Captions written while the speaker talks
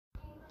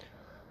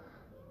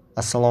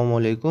Assalamu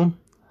alaikum,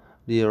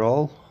 dear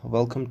all.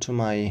 Welcome to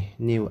my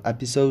new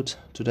episode.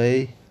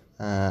 Today,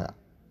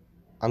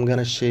 I'm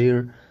gonna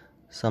share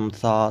some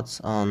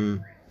thoughts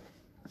on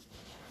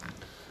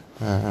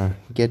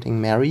getting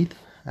married.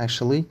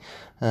 Actually,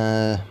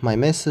 my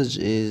message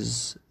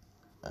is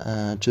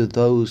to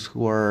those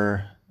who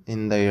are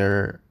in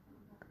their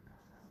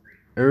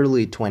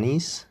early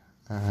 20s.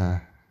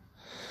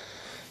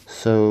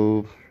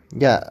 So,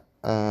 yeah,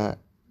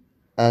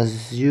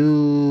 as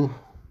you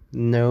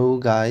know,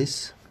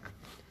 guys.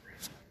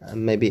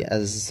 Maybe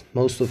as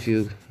most of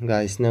you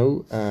guys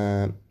know,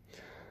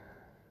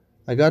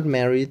 I got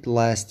married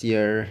last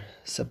year,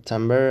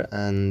 September,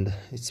 and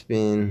it's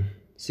been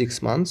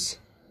 6 months.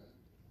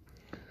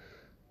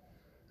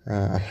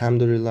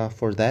 Alhamdulillah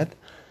for that.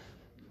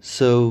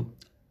 So,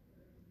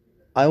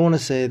 I want to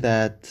say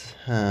that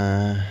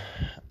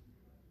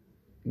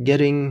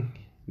getting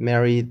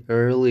married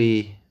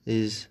early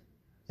is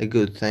a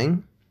good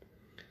thing.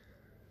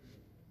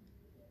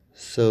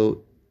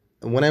 So,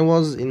 when I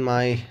was in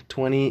my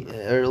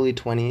early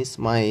 20s,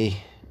 my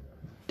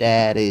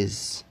dad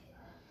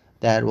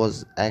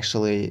was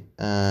actually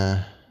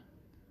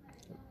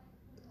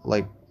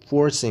like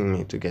forcing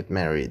me to get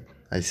married,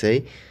 I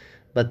say.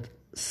 But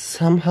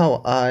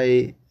somehow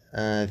I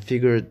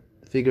figured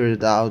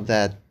out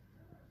that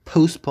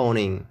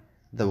postponing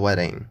the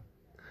wedding,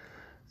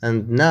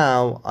 and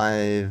now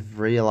I've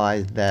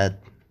realized that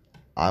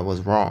I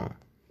was wrong.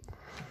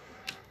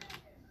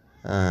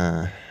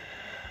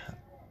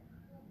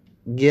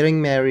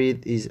 Getting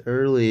married is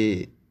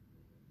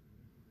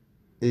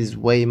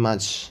way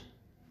much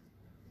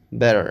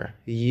better.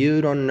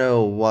 You don't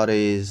know what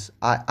is.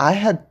 I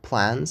had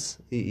plans.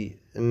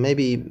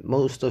 Maybe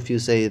most of you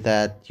say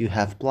that you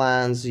have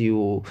plans,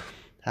 you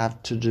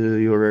have to do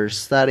your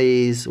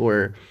studies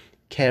or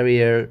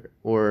career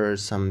or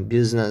some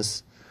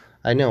business.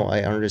 I know,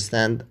 I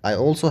understand. I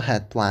also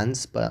had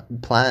but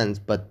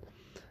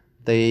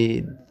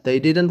they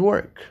didn't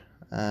work.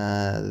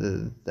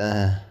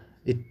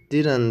 It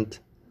didn't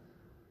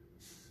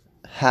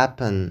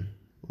happen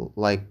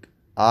like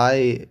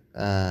I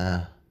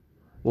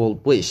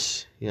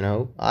wish,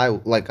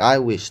 I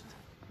wished.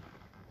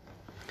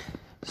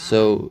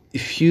 So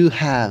if you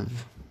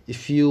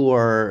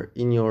are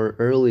in your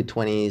early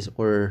 20s,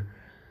 or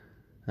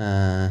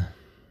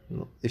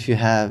if you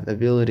have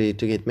ability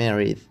to get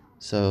married,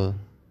 so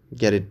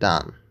get it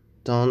done.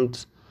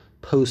 Don't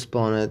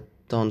postpone it.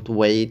 Don't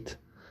wait.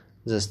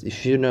 Just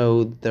if you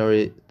know there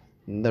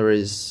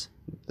is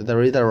the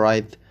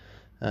right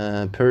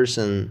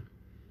person,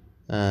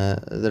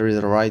 there is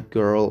a right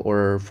girl,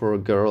 or for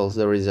girls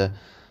there is a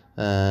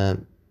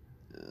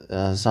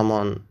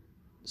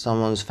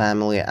someone's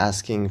family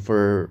asking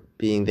for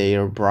being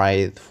their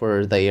bride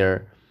for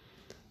their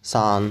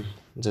son.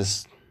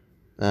 Just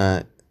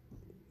don't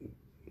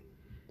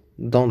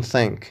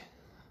think.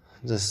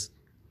 Just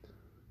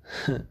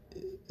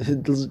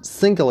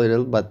think a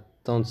little, but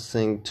don't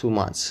think too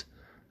much,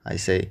 I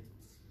say.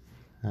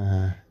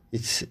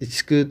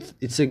 It's good.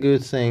 It's a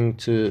good thing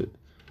to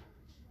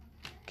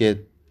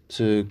get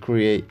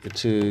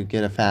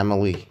a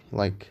family.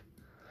 Like,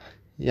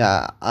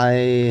 yeah,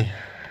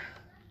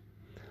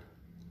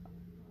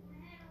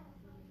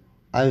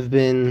 I've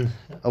been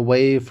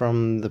away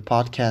from the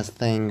podcast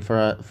thing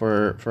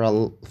for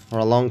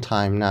a long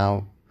time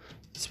now.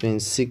 It's been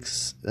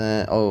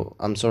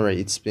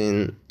it's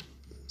been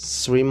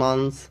 3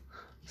 months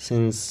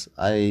since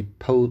I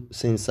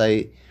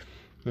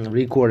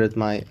recorded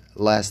my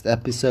last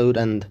episode,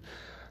 and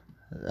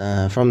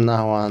from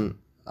now on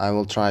I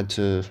will try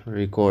to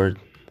record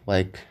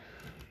like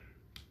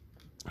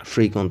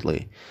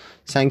frequently.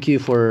 Thank you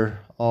for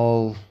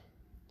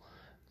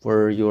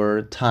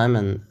your time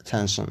and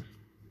attention.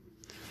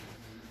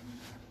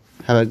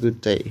 Have a good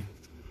day.